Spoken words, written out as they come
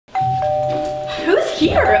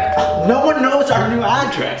here? No one knows our new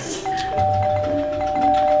address.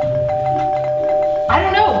 I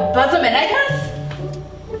don't know. Buzz them in, I guess?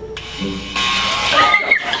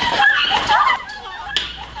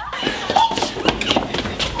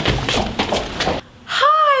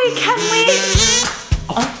 Hi, can we?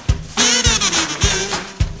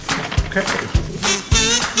 Okay.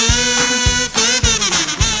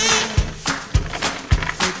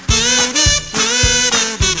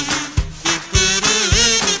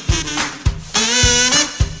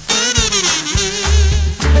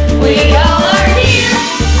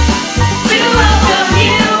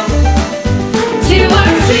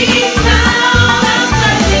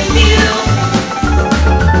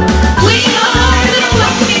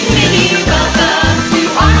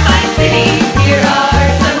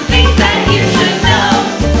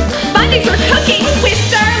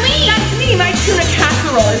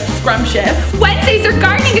 Wednesdays are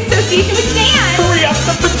gardening association with Dan. Hurry up,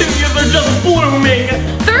 the petunias are just blooming.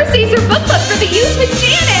 Thursdays are book club for the youth with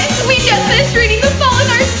Janice. We just finished reading The Fault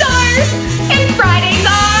in Our Stars. And Fridays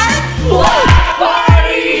are block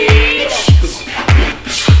parties.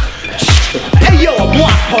 Hey yo, a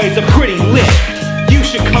block party's a pretty lit. You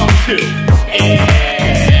should come too.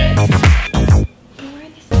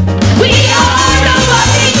 We are the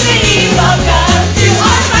Loving City. Welcome to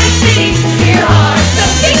our fine city. Here are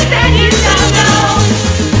some things that you don't know.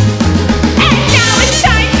 And now it's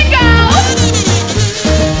time to go.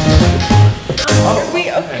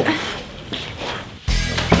 Okay.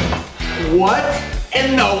 What in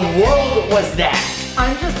the world was that?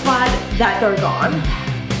 I'm just glad that they're gone.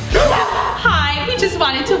 Hi, we just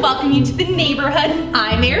wanted to welcome you to the neighborhood.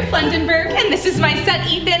 I'm Mayor Flundenburg, and this is my son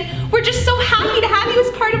Ethan. We're just so happy to have you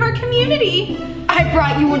as part of our community. I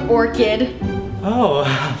brought you an orchid. Oh.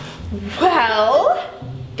 Well,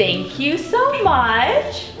 thank you so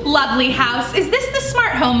much. Lovely house. Is this the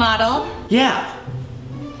smart home model? Yeah.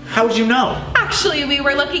 How would you know? Actually, we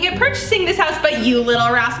were looking at purchasing this house, but you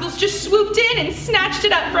little rascals just swooped in and snatched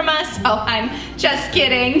it up from us. Oh, I'm just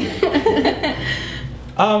kidding.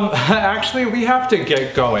 Actually, we have to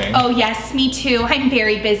get going. Oh yes, me too. I'm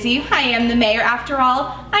very busy. I am the mayor after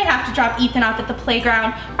all. I have to drop Ethan off at the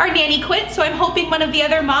playground. Our nanny quit, so I'm hoping one of the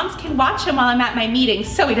other moms can watch him while I'm at my meeting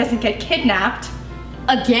so he doesn't get kidnapped.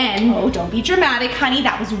 Again? Oh, don't be dramatic, honey.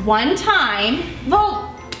 That was one time. Well,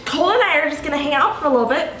 Cole and I are just gonna hang out for a little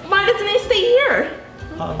bit. Why doesn't he stay here?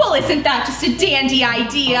 Well, isn't that just a dandy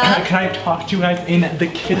idea? Can I talk to you guys in the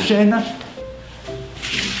kitchen?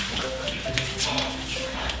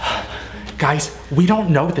 Guys, we don't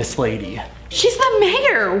know this lady. She's the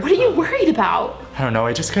mayor. What are you worried about? I don't know,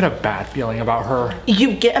 I just get a bad feeling about her.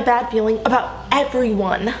 You get a bad feeling about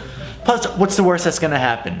everyone. Plus, what's the worst that's gonna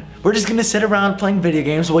happen? We're just gonna sit around playing video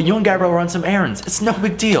games while you and Gabriel run some errands. It's no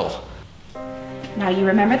big deal. Now you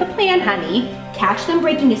remember the plan, honey. Catch them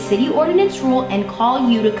breaking a city ordinance rule and call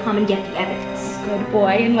you to come and get the evidence. Good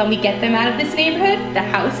boy, and when we get them out of this neighborhood, the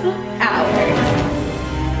house will be ours.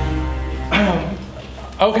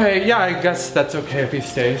 Okay, yeah, I guess that's okay if he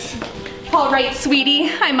stays. All right,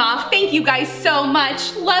 sweetie, I'm off. Thank you guys so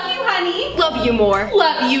much. Love you, honey. Love you more.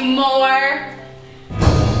 Love you more.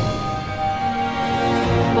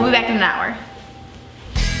 We'll be back in an hour.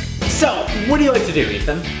 So, what do you like to do,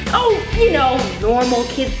 Ethan? Oh, you know, normal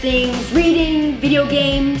kid things. Reading, video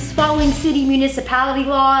games, following city municipality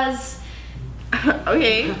laws.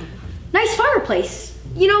 Okay. Nice fireplace.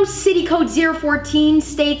 You know, City Code 014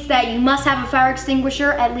 states that you must have a fire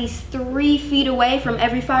extinguisher at least 3 feet away from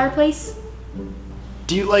every fireplace.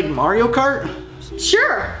 Do you like Mario Kart?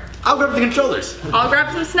 Sure. I'll grab the controllers. I'll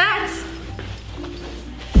grab some snacks.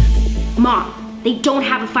 Mom, they don't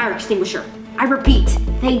have a fire extinguisher. I repeat,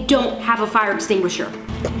 they don't have a fire extinguisher.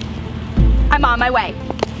 I'm on my way.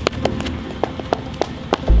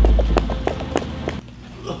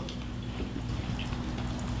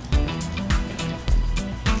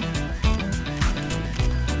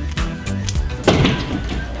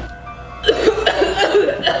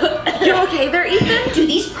 You okay there, Ethan? Do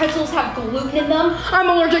these pretzels have gluten in them? I'm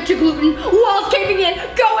allergic to gluten. Walls caving in.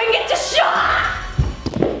 Going into shock!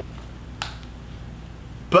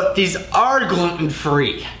 But these are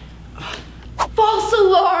gluten-free. False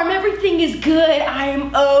alarm. Everything is good.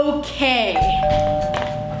 I'm okay.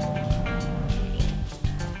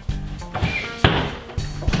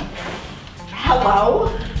 Hello?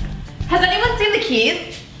 Has anyone seen the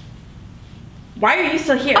keys? Why are you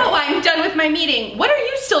still here? Oh, I'm done with my meeting. What are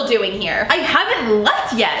you still doing here? I haven't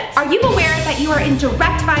left yet. Are you aware that you are in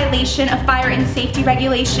direct violation of fire and safety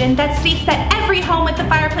regulation that states that every home with a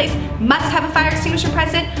fireplace must have a fire extinguisher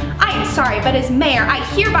present? I am sorry, but as mayor, I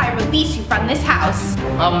hereby release you from this house.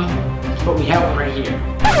 But we have one right here.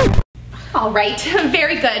 All right,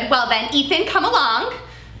 very good. Well then, Ethan, come along.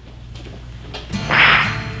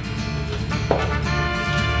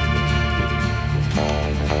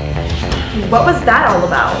 What was that all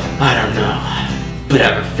about? I don't know. But I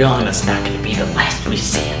have a feeling that's not going to be the last we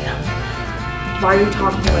see of them. Why are you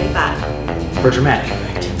talking like that? For dramatic effect.